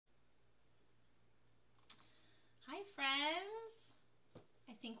Hi friends,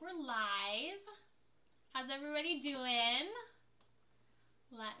 I think we're live. How's everybody doing?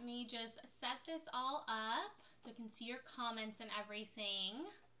 Let me just set this all up so I can see your comments and everything.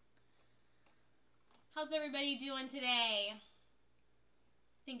 How's everybody doing today? I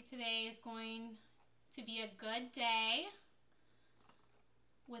think today is going to be a good day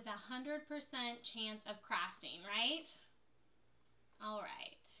with 100% chance of crafting, right? All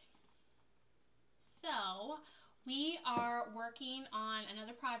right. So we are working on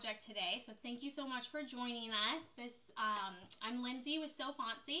another project today. So thank you so much for joining us. I'm Lindsay with So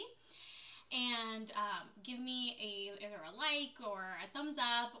Fancy, and give me either a like or a thumbs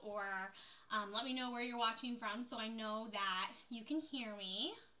up, or let me know where you're watching from so I know that you can hear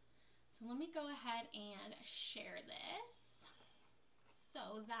me. So let me go ahead and share this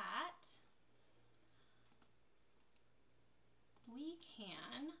so that we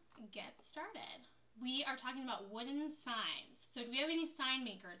can get started. We are talking about wooden signs. So do we have any sign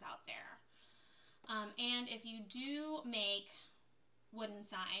makers out there? And if you do make wooden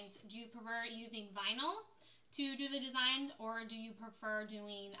signs, do you prefer using vinyl to do the design, or do you prefer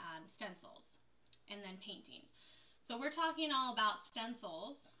doing stencils and then painting? So we're talking all about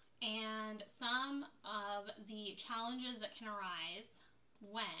stencils and some of the challenges that can arise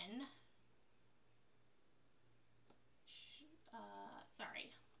when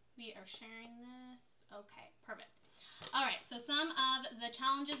we are sharing this. Okay, perfect. All right, so some of the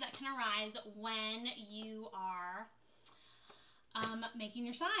challenges that can arise when you are making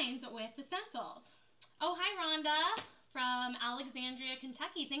your signs with the stencils. Oh, hi Rhonda from Alexandria,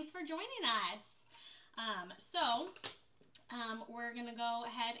 Kentucky. Thanks for joining us. We're gonna go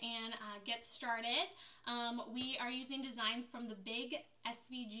ahead and get started. We are using designs from the Big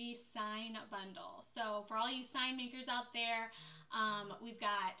SVG Sign Bundle. So for all you sign makers out there, we've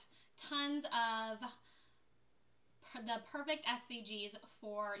got tons of the perfect SVGs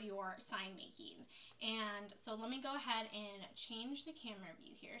for your sign making. And so let me go ahead and change the camera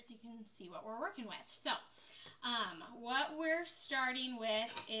view here so you can see what we're working with. So what we're starting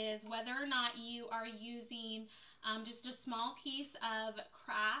with is whether or not you are using just a small piece of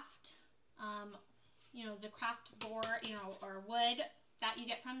craft, the craft board, or wood that you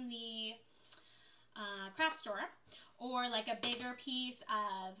get from the craft store, or like a bigger piece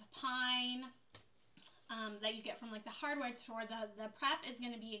of pine that you get from like the hardware store. The prep is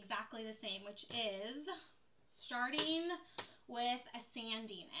going to be exactly the same, which is starting with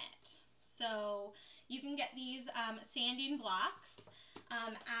sanding it. So you can get these sanding blocks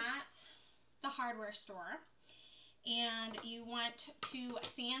at the hardware store, and you want to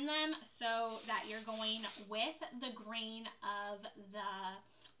sand them so that you're going with the grain of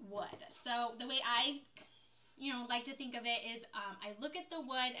the wood. So the way I like to think of it is I look at the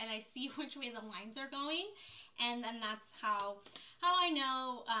wood and I see which way the lines are going, and then that's how I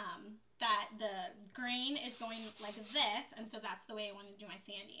know that the grain is going like this, and so that's the way I want to do my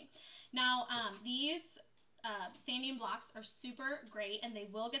sanding. Now these sanding blocks are super great, and they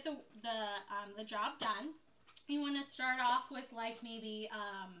will get the job done. You want to start off with like maybe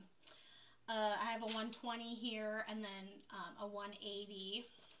I have a 120 here, and then a 180.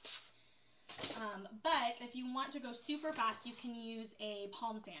 But if you want to go super fast, you can use a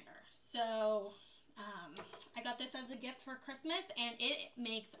palm sander. So I got this as a gift for Christmas, and it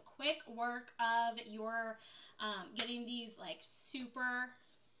makes quick work of your getting these like super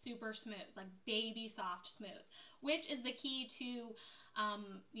smooth, like baby soft smooth, which is the key to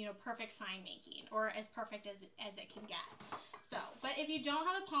perfect sign making, or as perfect as it can get. So, but if you don't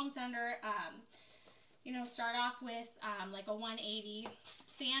have a palm sander, start off with like a 180,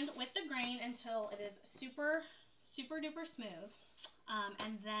 sand with the grain until it is super duper smooth,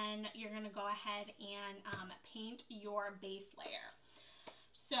 and then you're gonna go ahead and paint your base layer.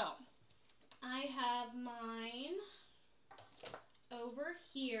 So I have mine over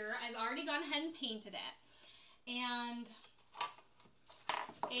here. I've already gone ahead and painted it, and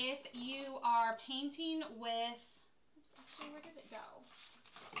if you are painting with, actually, where did it go?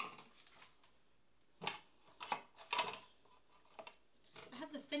 I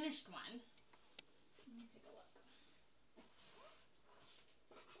have the finished one. Let me take a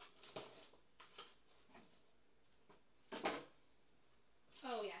look.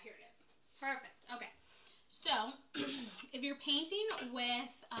 Oh yeah, here it is. Perfect. Okay. So if you're painting with,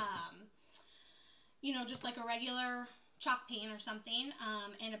 just like a regular chalk paint or something,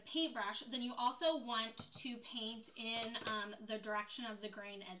 and a paintbrush, then you also want to paint in the direction of the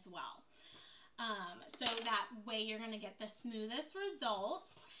grain as well. So that way you're going to get the smoothest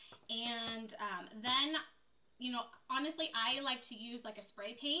results. And then, honestly, I like to use like a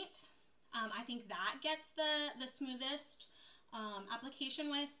spray paint I think that gets the smoothest application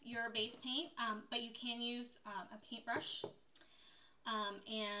with your base paint, but you can use a paintbrush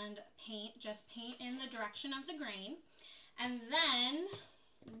and just paint in the direction of the grain. And then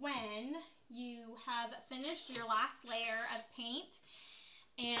when you have finished your last layer of paint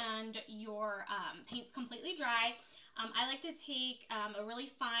and your paint's completely dry, I like to take a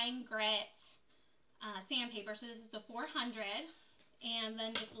really fine grit sandpaper, so this is the 400, and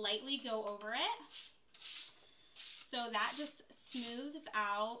then just lightly go over it. So that just smooths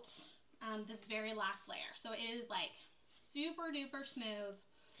out this very last layer. So it is like super duper smooth,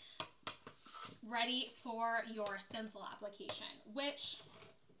 ready for your stencil application, which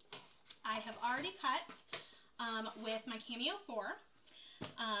I have already cut with my CAMEO 4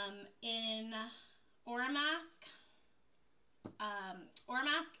 in Oramask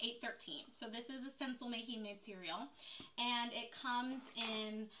 813. So this is a stencil making material, and it comes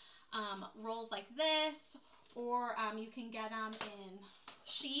in rolls like this, or you can get them in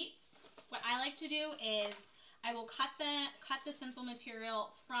sheets. What I like to do is I will cut the stencil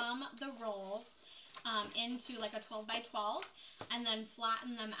material from the roll into like a 12 by 12 and then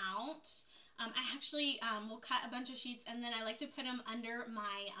flatten them out. I actually will cut a bunch of sheets, and then I like to put them under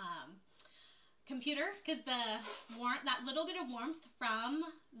my computer, because that little bit of warmth from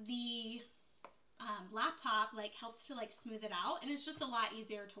the laptop like helps to like smooth it out, and it's just a lot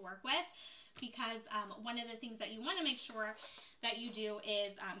easier to work with, because one of the things that you want to make sure that you do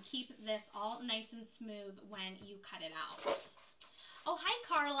is keep this all nice and smooth when you cut it out. Oh, hi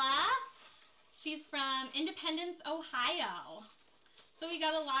Carla. She's from Independence, Ohio. So we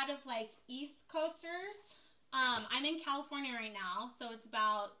got a lot of like East Coasters. I'm in California right now, so it's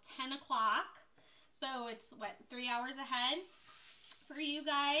about 10 o'clock. So it's, what, 3 hours ahead for you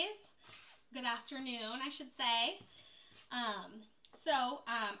guys. Good afternoon, I should say.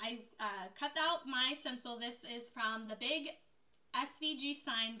 I cut out my stencil. This is from the big SVG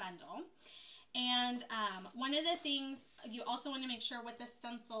sign bundle. And one of the things you also want to make sure with the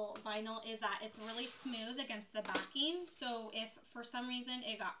stencil vinyl is that it's really smooth against the backing. So if for some reason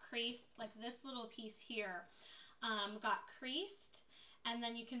it got creased, like this little piece here got creased, and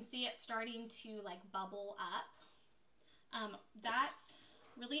then you can see it starting to like bubble up, that's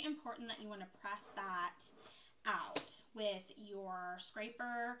really important that you want to press that out with your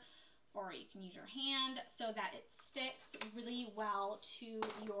scraper, or you can use your hand, so that it sticks really well to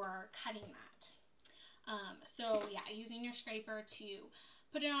your cutting mat. So yeah, using your scraper to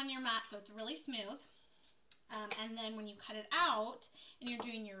put it on your mat so it's really smooth. And then when you cut it out and you're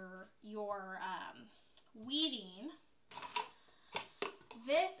doing your weeding,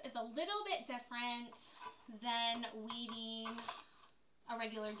 this is a little bit different than weeding a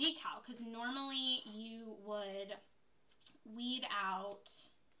regular decal, because normally you would weed out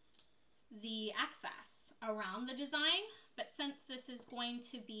the excess around the design, but since this is going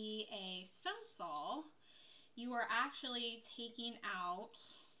to be a stencil, you are actually taking out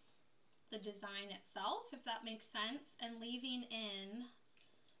the design itself, if that makes sense, and leaving in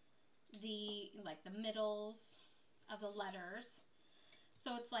the middles of the letters.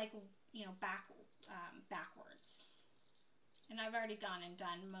 So it's like, you know, backwards. And I've already gone and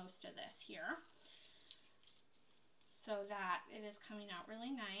done most of this here, so that it is coming out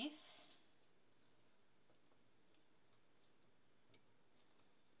really nice.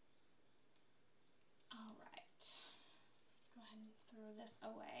 All right, let's go ahead and throw this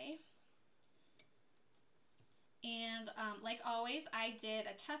away. And like always, I did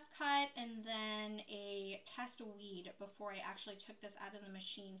a test cut and then a test weed before I actually took this out of the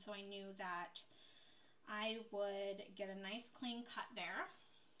machine, so I knew that I would get a nice clean cut there,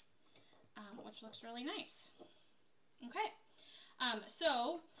 which looks really nice. Okay,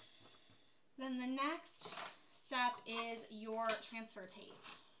 so then the next step is your transfer tape.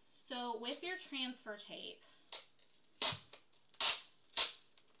 So with your transfer tape,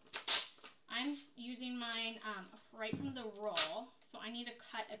 I'm using mine right from the roll, so I need to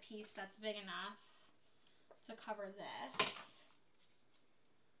cut a piece that's big enough to cover this.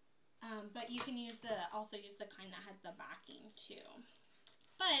 But you can also use the kind that has the backing too.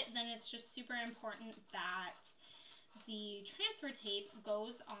 But then it's just super important that the transfer tape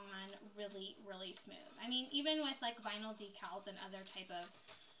goes on really, really smooth. I mean, even with like vinyl decals and other type of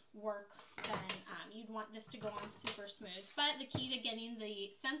work, then you'd want this to go on super smooth. But the key to getting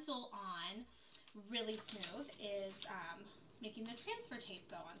the stencil on really smooth is making the transfer tape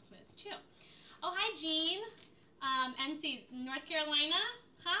go on smooth too. Oh, hi Jean, NC, North Carolina.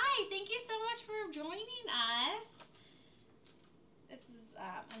 Hi, thank you so much for joining us. This is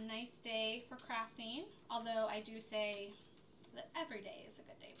a nice day for crafting, although I do say that every day is a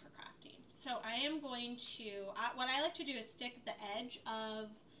good day for crafting. So I am going to, what I like to do is stick the edge of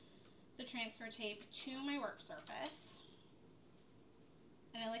the transfer tape to my work surface.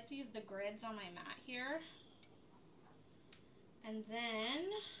 And I like to use the grids on my mat here. And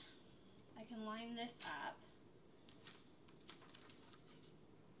then I can line this up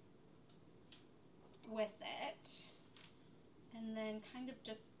with it. And then kind of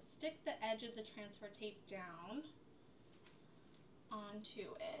just stick the edge of the transfer tape down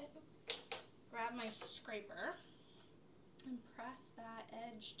onto it. Oops. Grab my scraper and press that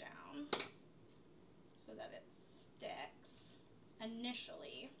edge down so that it sticks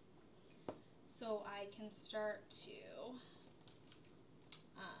initially, so I can start to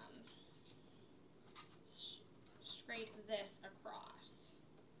scrape this across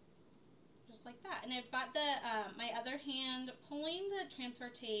just like that. And I've got the my other hand pulling the transfer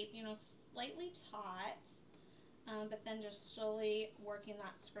tape, you know, slightly taut, but then just slowly working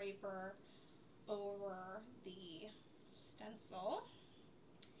that scraper over the stencil.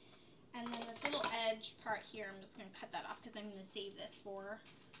 And then this little edge part here, I'm just going to cut that off because I'm going to save this for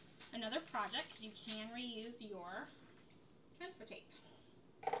another project, because you can reuse your transfer tape.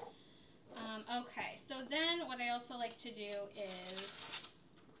 Okay, so then what I also like to do is,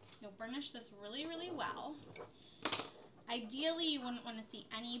 you know, burnish this really, really well. Ideally, you wouldn't want to see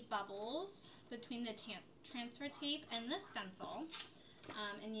any bubbles between the transfer tape and the stencil,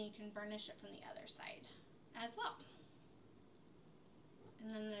 and you can burnish it from the other side as well.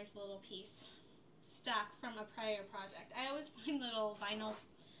 And then there's a little piece stuck from a prior project. I always find little vinyl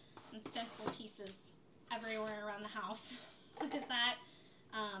and stencil pieces everywhere around the house. Is that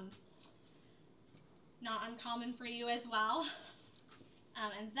not uncommon for you as well?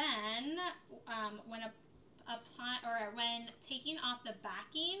 And then when taking off the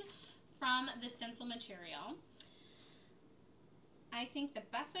backing from the stencil material, I think the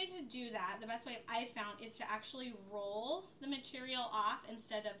best way to do that, the best way I've found, is to actually roll the material off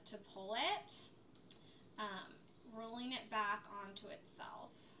instead of to pull it, rolling it back onto itself.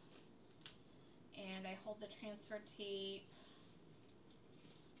 And I hold the transfer tape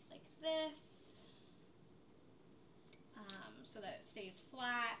like this, so that it stays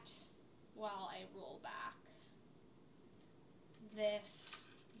flat while I roll back this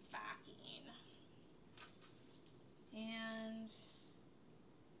backing. And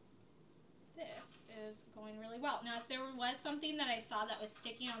this is going really well. Now, if there was something that I saw that was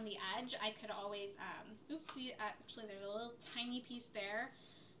sticking on the edge, I could always, oopsie, actually there's a little tiny piece there,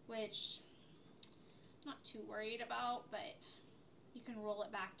 which I'm not too worried about, but you can roll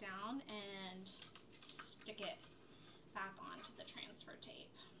it back down and stick it back onto the transfer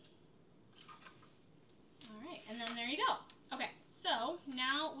tape. All right, and then there you go. Okay, so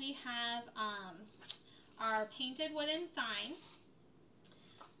now we have our painted wooden sign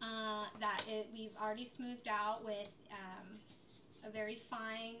that we've already smoothed out with a very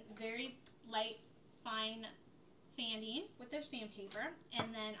fine, very light, fine sanding with their sandpaper,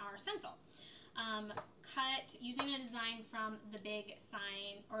 and then our stencil. Cut using a design from the big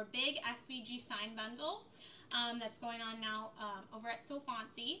sign, or big SVG sign bundle that's going on now over at So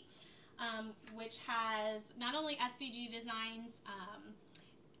Fancy, which has not only SVG designs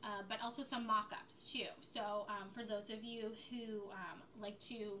but also some mock-ups too. So for those of you who like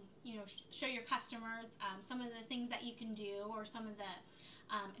to, you know, show your customers some of the things that you can do, or some of the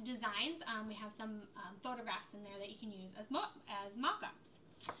designs, we have some photographs in there that you can use as mock-ups.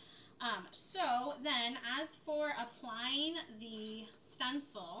 So then, as for applying the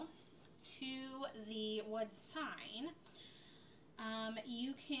stencil to the wood sign,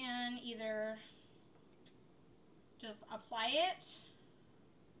 you can either just apply it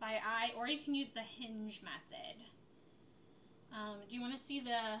by eye, or you can use the hinge method. Do you want to see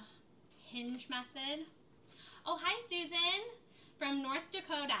the hinge method? Oh, hi Susan from North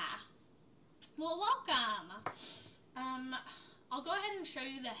Dakota. Well, welcome. I'll go ahead and show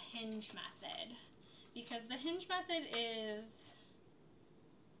you the hinge method, because the hinge method is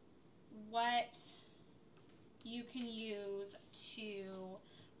what you can use to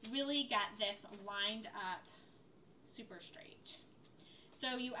really get this lined up super straight.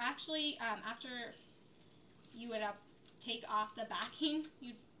 So you actually, after you would take off the backing,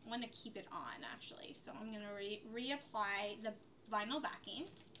 you'd want to keep it on actually. So I'm going to reapply the vinyl backing,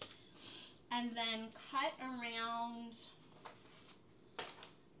 and then cut around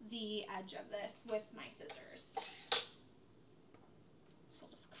the edge of this with my scissors. So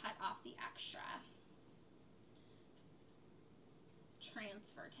just cut off the extra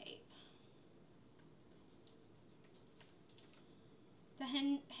transfer tape. The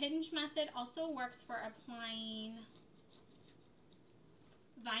hinge method also works for applying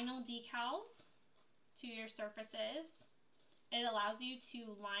vinyl decals to your surfaces. It allows you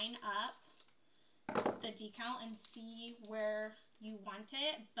to line up the decal and see where you want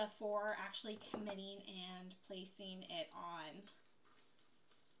it before actually committing and placing it on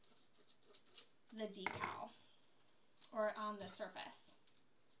the decal or on the surface.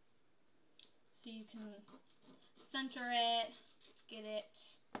 So you can center it, get it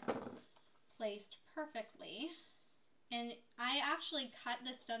placed perfectly. And I actually cut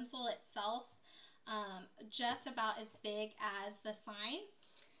the stencil itself just about as big as the sign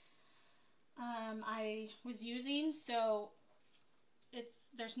I was using, so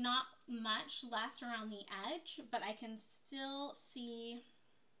there's not much left around the edge, but I can still see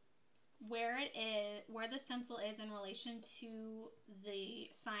where it is, where the stencil is in relation to the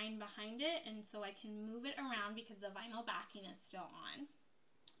sign behind it, and so I can move it around because the vinyl backing is still on.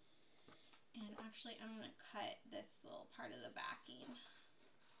 And actually, I'm going to cut this little part of the backing.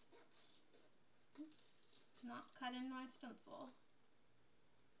 Oops, not cut in my stencil.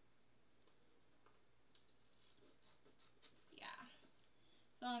 Yeah.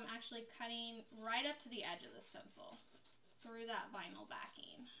 So I'm actually cutting right up to the edge of the stencil through that vinyl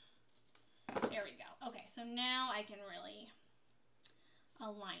backing. There we go. Okay, so now I can really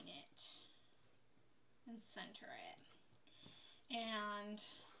align it and center it. And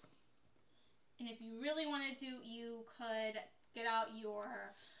if you really wanted to, you could get out your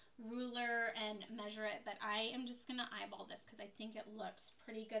ruler and measure it, but I am just going to eyeball this because I think it looks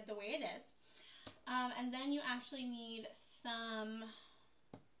pretty good the way it is. And then you actually need some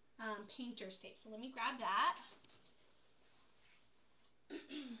painter's tape. So let me grab that.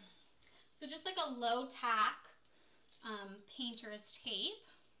 So just like a low tack painter's tape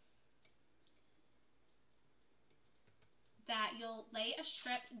that you'll lay a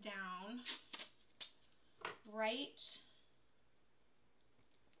strip down right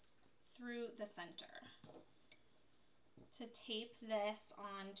through the center to tape this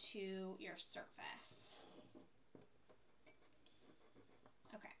onto your surface.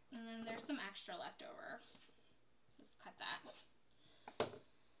 Okay, and then there's some extra left over. Just cut that.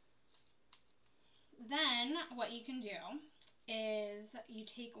 Then what you can do is you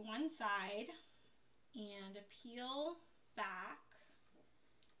take one side and peel back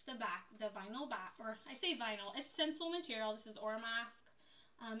the vinyl back, or I say vinyl, it's stencil material. This is Oramask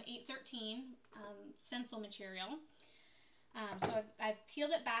 813 stencil material. So I've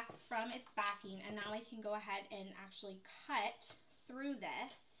peeled it back from its backing, and now I can go ahead and actually cut through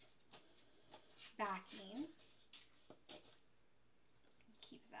this backing.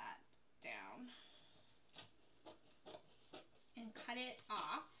 Keep that down. And cut it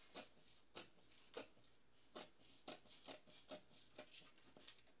off.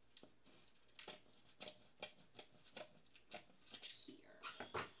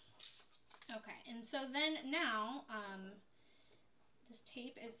 Okay, and so then now this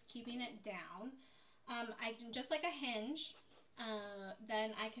tape is keeping it down. I can, just like a hinge,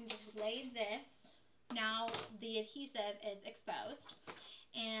 then I can just lay this. Now the adhesive is exposed,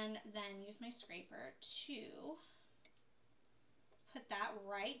 and then use my scraper to put that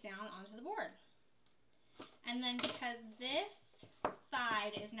right down onto the board. And then because this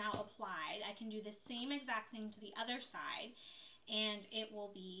side is now applied, I can do the same exact thing to the other side, and it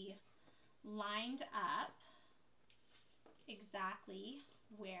will be lined up exactly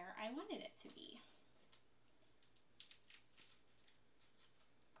where I wanted it to be.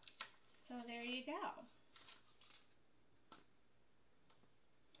 So there you go.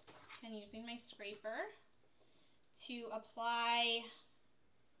 And using my scraper to apply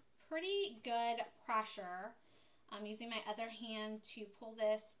pretty good pressure. I'm using my other hand to pull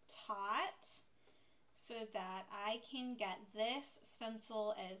this taut so that I can get this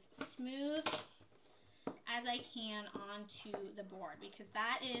stencil as smooth as I can onto the board, because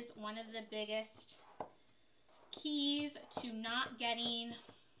that is one of the biggest keys to not getting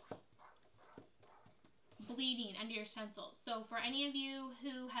bleeding under your stencils. So for any of you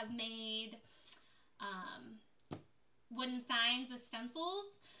who have made wooden signs with stencils,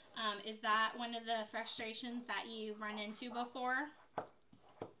 is that one of the frustrations that you've run into before?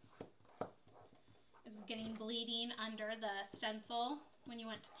 Is getting bleeding under the stencil when you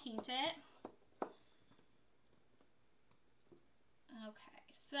want to paint it. Okay,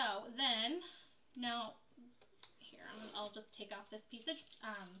 so then, now, here, I'll just take off this piece of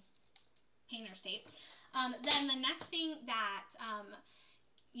painter's tape. Then the next thing that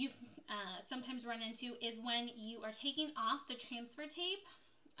you sometimes run into is when you are taking off the transfer tape.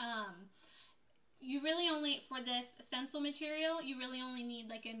 You really only, for this stencil material, you really only need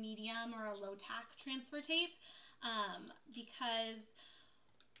like a medium or a low tack transfer tape, because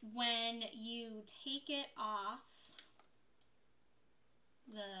when you take it off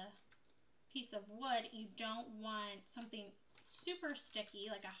the piece of wood, you don't want something super sticky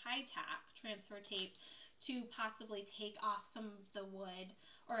like a high tack transfer tape to possibly take off some of the wood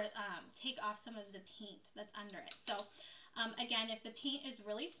or take off some of the paint that's under it. So again, if the paint is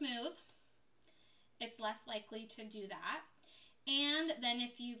really smooth, it's less likely to do that. And then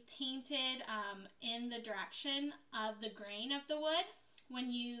if you've painted in the direction of the grain of the wood, when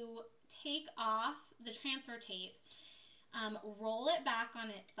you take off the transfer tape, roll it back on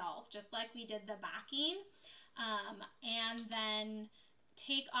itself, just like we did the backing, and then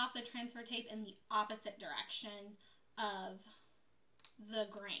take off the transfer tape in the opposite direction of the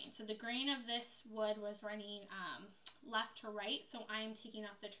grain. So the grain of this wood was running left to right, so I'm taking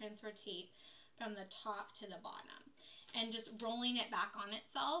off the transfer tape from the top to the bottom and just rolling it back on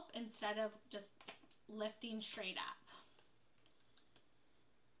itself instead of just lifting straight up.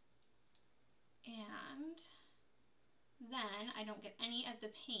 And then I don't get any of the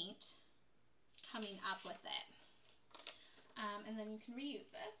paint coming up with it. And then you can reuse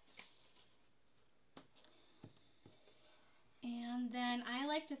this. And then I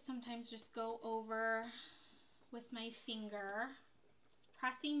like to sometimes just go over with my finger, just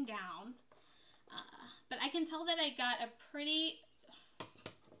pressing down. But I can tell that I got a pretty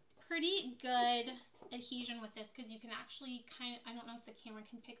good adhesion with this, because you can actually kind of, I don't know if the camera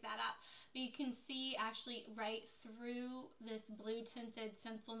can pick that up, but you can see actually right through this blue tinted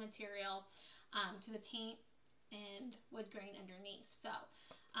stencil material to the paint and wood grain underneath. So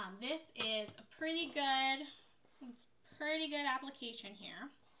this is a pretty good application here.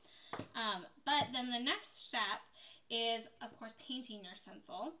 But then the next step is, of course, painting your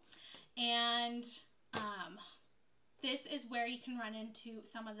stencil. And this is where you can run into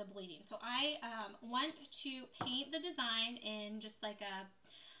some of the bleeding. So I want to paint the design in just like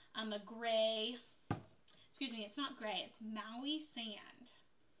a gray, excuse me, it's not gray, it's Maui sand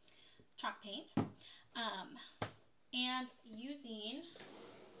chalk paint, and using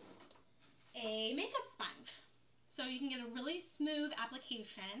a makeup sponge. So you can get a really smooth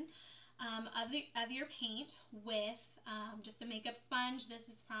application of your paint with just a makeup sponge. This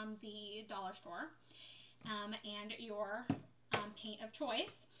is from the dollar store, and your paint of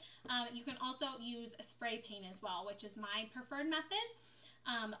choice. You can also use a spray paint as well, which is my preferred method.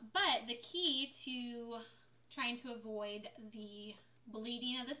 But the key to trying to avoid the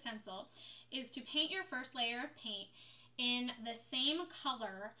bleeding of the stencil is to paint your first layer of paint in the same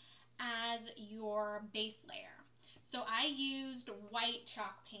color as your base layer. So I used white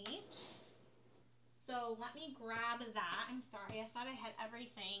chalk paint. So let me grab that. I'm sorry, I thought I had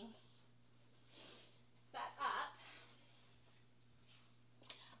everything set up.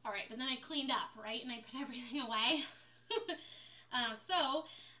 All right, but then I cleaned up, right? And I put everything away. So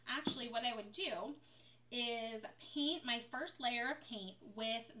actually what I would do is paint my first layer of paint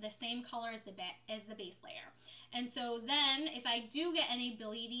with the same color as the base layer. And so then if I do get any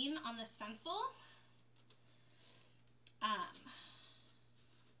bleeding on the stencil,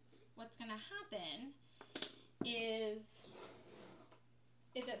 what's going to happen is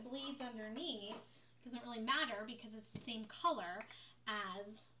if it bleeds underneath, it doesn't really matter because it's the same color as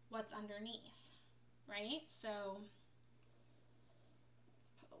what's underneath, right? So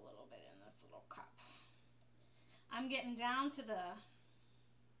let's put a little bit in this little cup. I'm getting down to the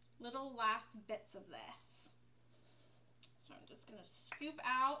little last bits of this. So I'm just going to scoop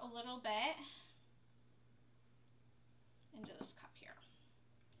out a little bit into this cup here.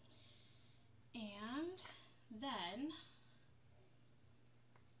 And then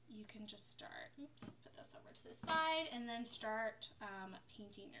you can just start, oops, put this over to the side, and then start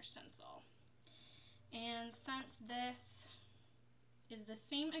painting your stencil. And since this is the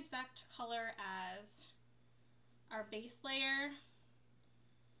same exact color as our base layer,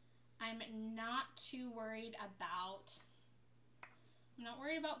 I'm not worried about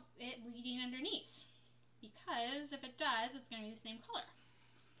it bleeding underneath, because if it does, it's going to be the same color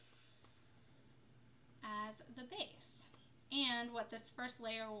as the base. And what this first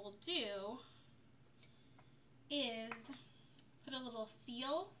layer will do is put a little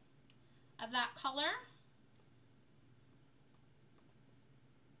seal of that color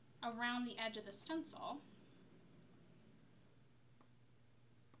around the edge of the stencil,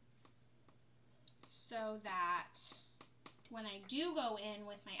 so that when I do go in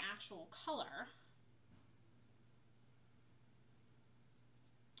with my actual color,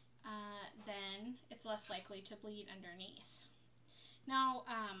 then it's less likely to bleed underneath. Now,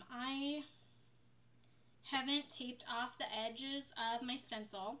 I haven't taped off the edges of my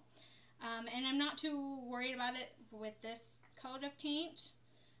stencil, and I'm not too worried about it with this coat of paint.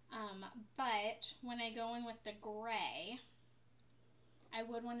 But when I go in with the gray, I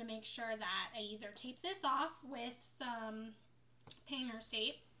would want to make sure that I either tape this off with some painter's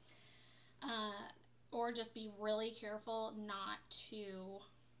tape, or just be really careful not to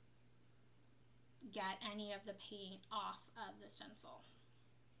get any of the paint off of the stencil.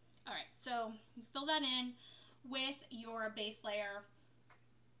 All right, so you fill that in with your base layer,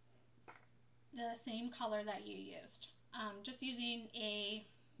 the same color that you used. Just using a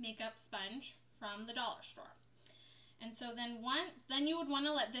makeup sponge from the dollar store. And so then you would want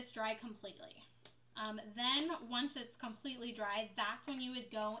to let this dry completely. Then once it's completely dry, that's when you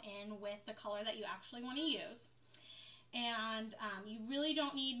would go in with the color that you actually want to use. And you really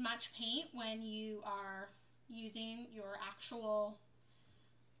don't need much paint when you are using your actual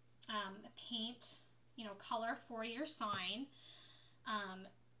paint, color for your sign.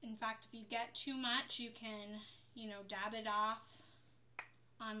 In fact, if you get too much, you can, dab it off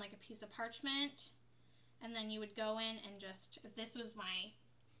on like a piece of parchment, and then you would go in and just, if this was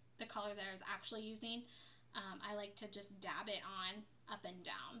the color that I was actually using, I like to just dab it on up and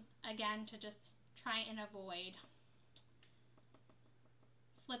down, again, to just try and avoid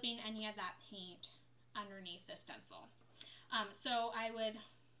slipping any of that paint underneath the stencil. So I would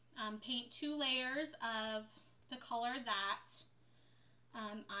paint 2 layers of the color that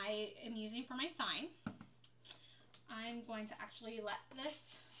I am using for my sign. I'm going to actually let this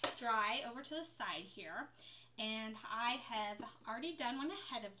dry over to the side here, and I have already done one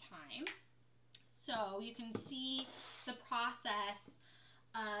ahead of time, so you can see the process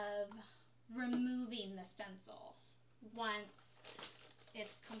of removing the stencil once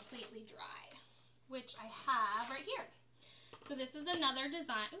it's completely dry, which I have right here. So this is another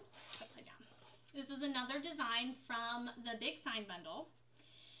design. Oops, upside down. This is another design from the Big Sign Bundle,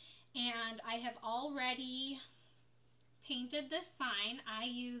 and I have already painted this sign. I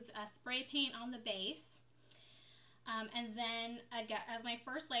used a spray paint on the base, and then again, as my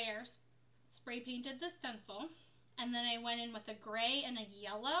first layer, spray painted the stencil, and then I went in with a gray and a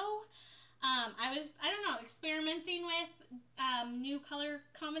yellow. I don't know, experimenting with new color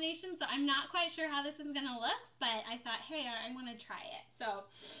combinations, so I'm not quite sure how this is going to look, but I thought, hey, I want to try it. So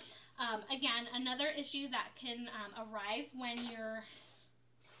again, another issue that can arise when you're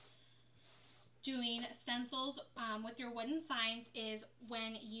doing stencils with your wooden signs is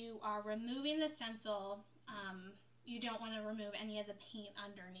when you are removing the stencil, you don't want to remove any of the paint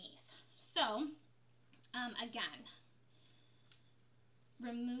underneath. So again,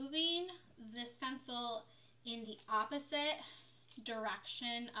 removing the stencil in the opposite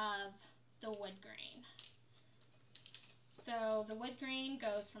direction of the wood grain. So the wood grain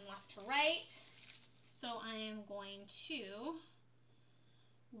goes from left to right. So I am going to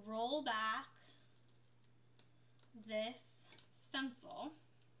roll back this stencil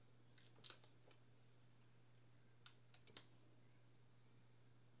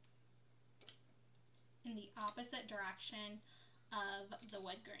in the opposite direction of the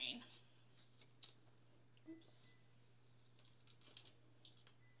wood grain. Oops.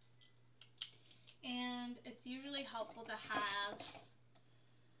 And it's usually helpful to have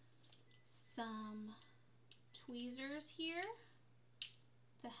some tweezers here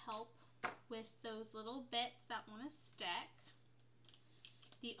to help with those little bits that want to stick.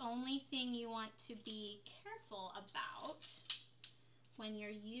 The only thing you want to be careful about when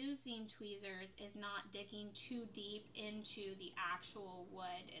you're using tweezers is not digging too deep into the actual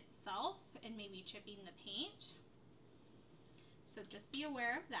wood itself and maybe chipping the paint. So just be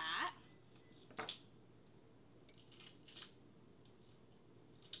aware of that.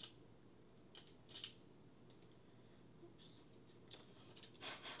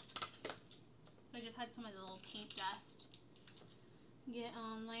 So I just had some of the little paint dust get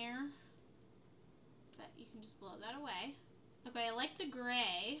on there, but you can just blow that away. Okay, I like the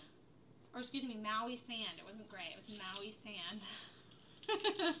gray, or excuse me, Maui sand. It wasn't gray, it was Maui sand.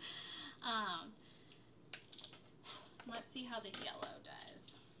 Let's see how the yellow does.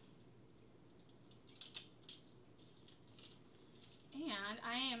 And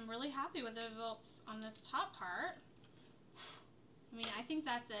I am really happy with the results on this top part. I mean, I think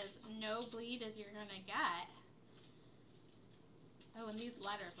that's as no bleed as you're gonna get. Oh, and these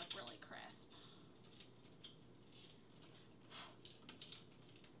letters look really crisp.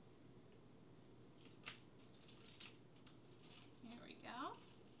 Here we go.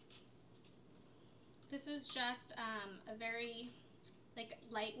 This is just a very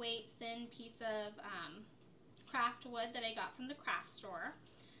lightweight, thin piece of craft wood that I got from the craft store.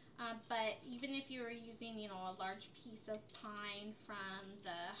 But even if you were using, a large piece of pine from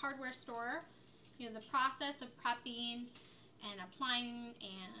the hardware store, the process of prepping and applying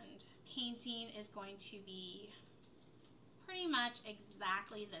and painting is going to be pretty much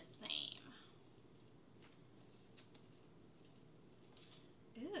exactly the same.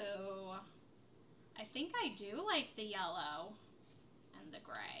 Ooh, I think I do like the yellow and the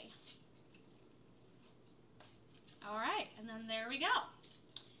gray. All right, and then there we go.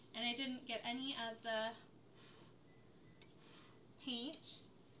 And I didn't get any of the paint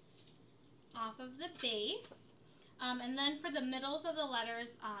off of the base. And then for the middles of the letters,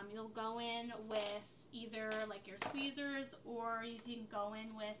 you'll go in with either like your tweezers, or you can go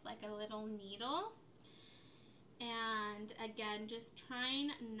in with like a little needle. And again, just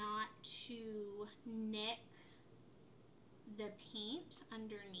trying not to nick the paint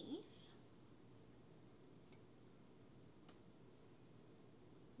underneath,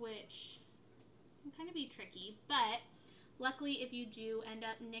 which can kind of be tricky, but luckily if you do end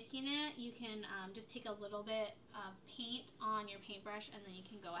up nicking it, you can just take a little bit of paint on your paintbrush and then you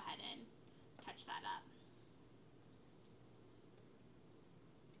can go ahead and touch that up.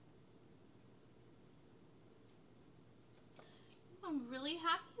 Ooh, I'm really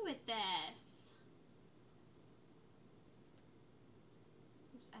happy with this.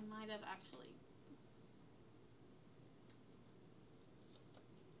 Oops, I might have actually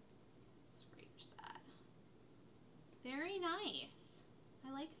scraped that. Very nice.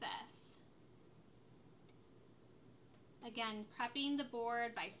 I like this. Again, prepping the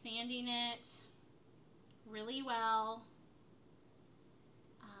board by sanding it really well,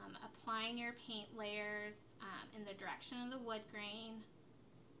 applying your paint layers in the direction of the wood grain,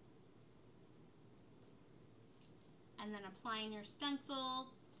 and then applying your stencil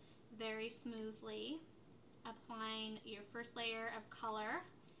very smoothly, applying your first layer of color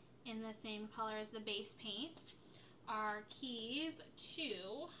in the same color as the base paint are keys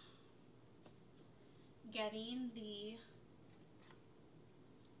to getting the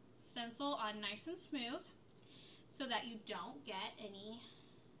stencil on nice and smooth so that you don't get any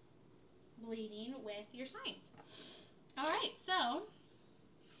bleeding with your signs. All right, so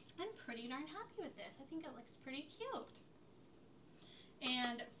I'm pretty darn happy with this. I think it looks pretty cute.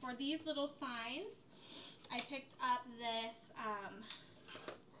 And for these little signs, I picked up this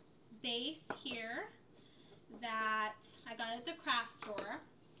base here that I got at the craft store.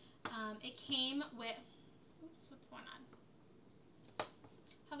 It came with, oops, what's going on?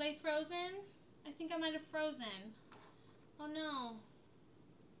 Have I frozen? I think I might have frozen. Oh no.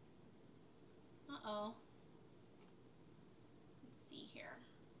 Uh-oh. Let's see here.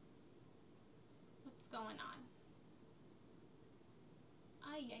 What's going on?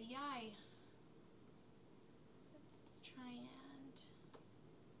 Ay, ay, ay. Let's try and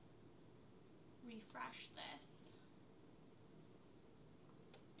refresh this.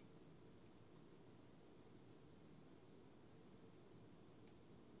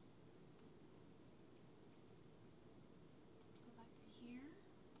 Go back to here.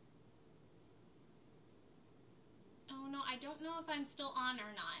 Oh no, I don't know if I'm still on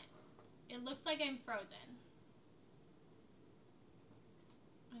or not. It looks like I'm frozen.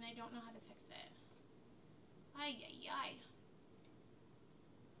 And I don't know how to fix it. Ay, ay, ay.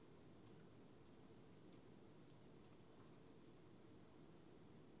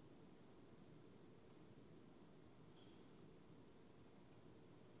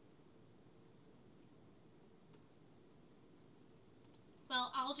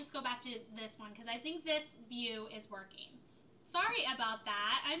 Well, I'll just go back to this one because I think this view is working. Sorry about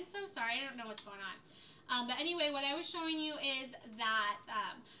that. I'm so sorry. I don't know what's going on. But anyway, what I was showing you is that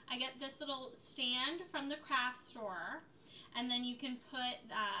I get this little stand from the craft store, and then you can put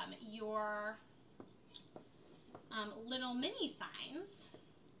your little mini signs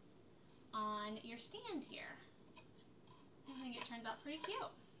on your stand here. I think it turns out pretty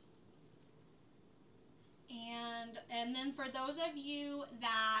cute. And then for those of you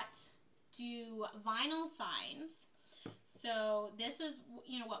that do vinyl signs, so this is,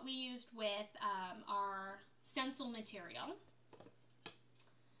 you know, what we used with our stencil material.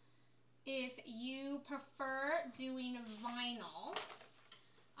 If you prefer doing vinyl,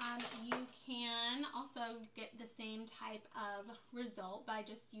 you can also get the same type of result by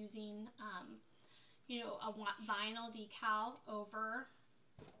just using, you know, a vinyl decal over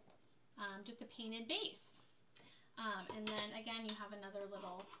just a painted base. And then again, you have another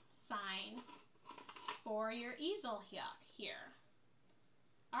little sign for your easel here.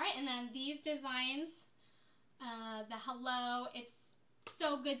 All right, and then these designs, the hello, it's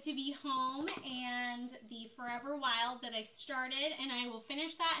so good to be home, and the Forever Wild that I started, and I will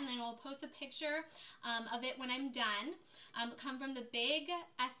finish that, and then I will post a picture of it when I'm done. Come from the big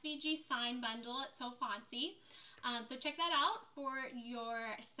SVG sign bundle at So Fancy. So check that out for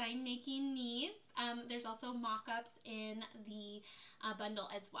your sign making needs. There's also mock-ups in the bundle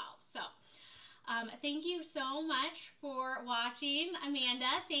as well. So thank you so much for watching. Amanda,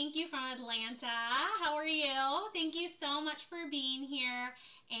 thank you from Atlanta. How are you? Thank you so much for being here.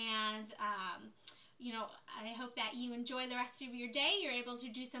 And, you know, I hope that you enjoy the rest of your day. You're able to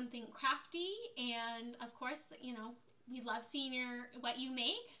do something crafty. And, of course, you know, we love seeing what you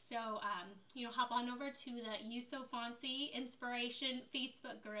make. So, you know, hop on over to the You So Fancy Inspiration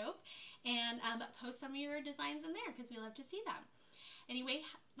Facebook group and post some of your designs in there because we love to see them. Anyway,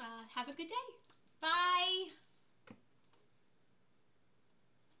 have a good day. Bye!